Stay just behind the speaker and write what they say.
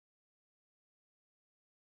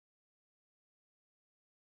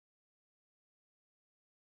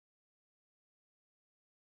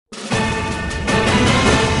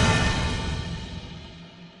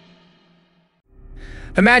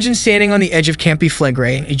Imagine standing on the edge of Campi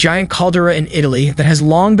Flegrei, a giant caldera in Italy that has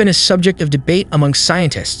long been a subject of debate among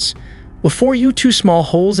scientists. Before you, two small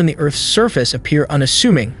holes in the Earth's surface appear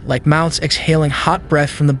unassuming, like mouths exhaling hot breath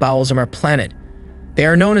from the bowels of our planet. They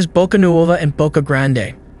are known as Bocca Nuova and Bocca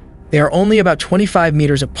Grande. They are only about 25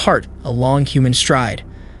 meters apart, a long human stride.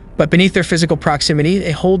 But beneath their physical proximity,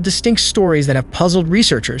 they hold distinct stories that have puzzled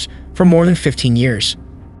researchers for more than 15 years.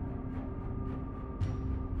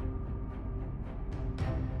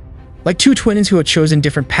 Like two twins who have chosen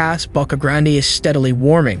different paths, Bocca Grande is steadily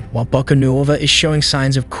warming, while Bocca Nuova is showing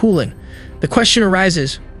signs of cooling. The question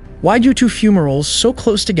arises, why do two fumaroles so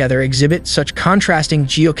close together exhibit such contrasting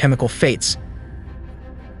geochemical fates?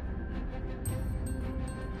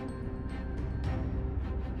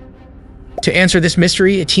 To answer this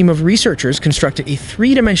mystery, a team of researchers constructed a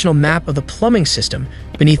three-dimensional map of the plumbing system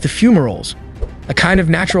beneath the fumaroles, a kind of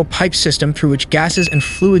natural pipe system through which gases and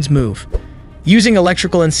fluids move. Using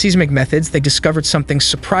electrical and seismic methods, they discovered something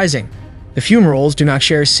surprising. The fumaroles do not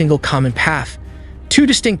share a single common path. Two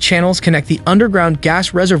distinct channels connect the underground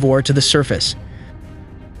gas reservoir to the surface.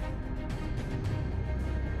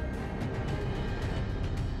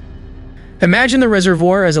 Imagine the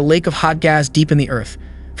reservoir as a lake of hot gas deep in the earth.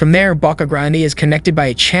 From there, Bocca Grande is connected by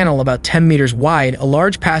a channel about 10 meters wide, a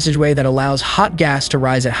large passageway that allows hot gas to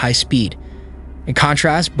rise at high speed. In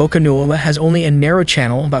contrast, Bocca Nuova has only a narrow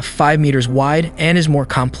channel about 5 meters wide and is more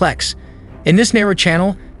complex. In this narrow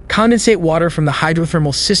channel, condensate water from the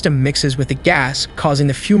hydrothermal system mixes with the gas, causing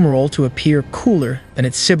the fumarole to appear cooler than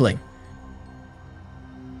its sibling.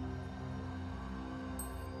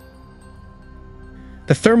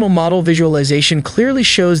 The thermal model visualization clearly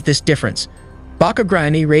shows this difference. Bocca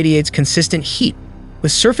Grande radiates consistent heat,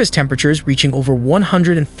 with surface temperatures reaching over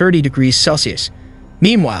 130 degrees Celsius.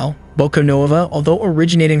 Meanwhile, Bocca Nuova, although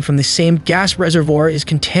originating from the same gas reservoir, is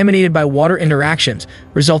contaminated by water interactions,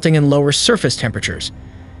 resulting in lower surface temperatures.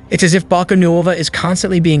 It's as if Bocca Nuova is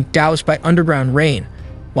constantly being doused by underground rain,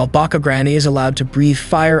 while Bocca Grande is allowed to breathe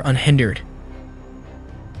fire unhindered.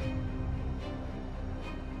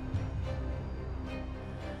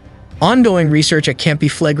 Ongoing research at Campi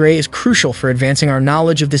Flegrei is crucial for advancing our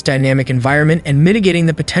knowledge of this dynamic environment and mitigating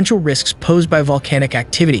the potential risks posed by volcanic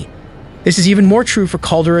activity. This is even more true for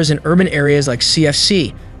calderas in urban areas like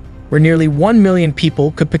CFC, where nearly 1 million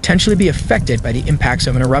people could potentially be affected by the impacts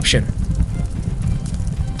of an eruption.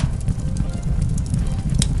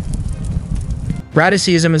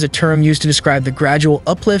 Bradisism is a term used to describe the gradual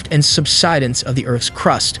uplift and subsidence of the Earth's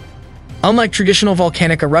crust. Unlike traditional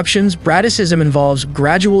volcanic eruptions, bradisism involves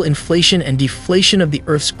gradual inflation and deflation of the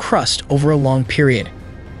Earth's crust over a long period.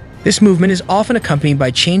 This movement is often accompanied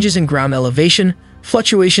by changes in ground elevation,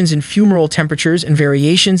 fluctuations in fumarole temperatures, and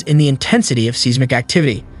variations in the intensity of seismic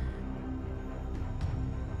activity.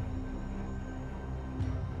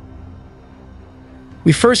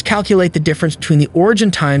 We first calculate the difference between the origin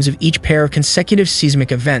times of each pair of consecutive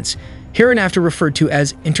seismic events, hereinafter referred to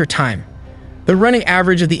as intertime. The running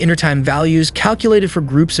average of the intertime values, calculated for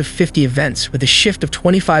groups of 50 events with a shift of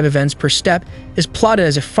 25 events per step, is plotted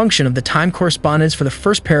as a function of the time correspondence for the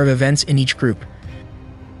first pair of events in each group.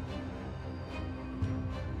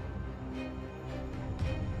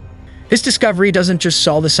 This discovery doesn't just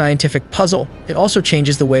solve the scientific puzzle, it also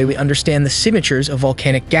changes the way we understand the signatures of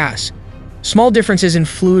volcanic gas. Small differences in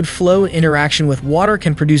fluid flow and interaction with water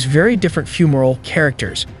can produce very different fumarole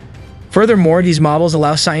characters. Furthermore, these models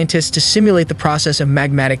allow scientists to simulate the process of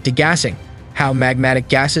magmatic degassing, how magmatic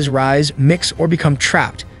gases rise, mix, or become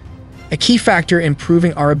trapped, a key factor in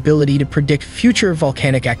proving our ability to predict future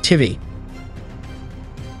volcanic activity.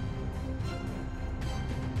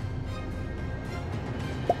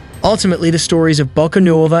 Ultimately, the stories of Bocca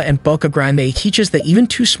Nuova and Bocca Grande teach us that even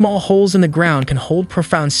two small holes in the ground can hold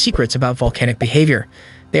profound secrets about volcanic behavior.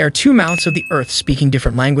 They are two mouths of the Earth speaking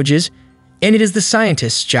different languages, and it is the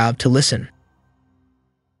scientist's job to listen.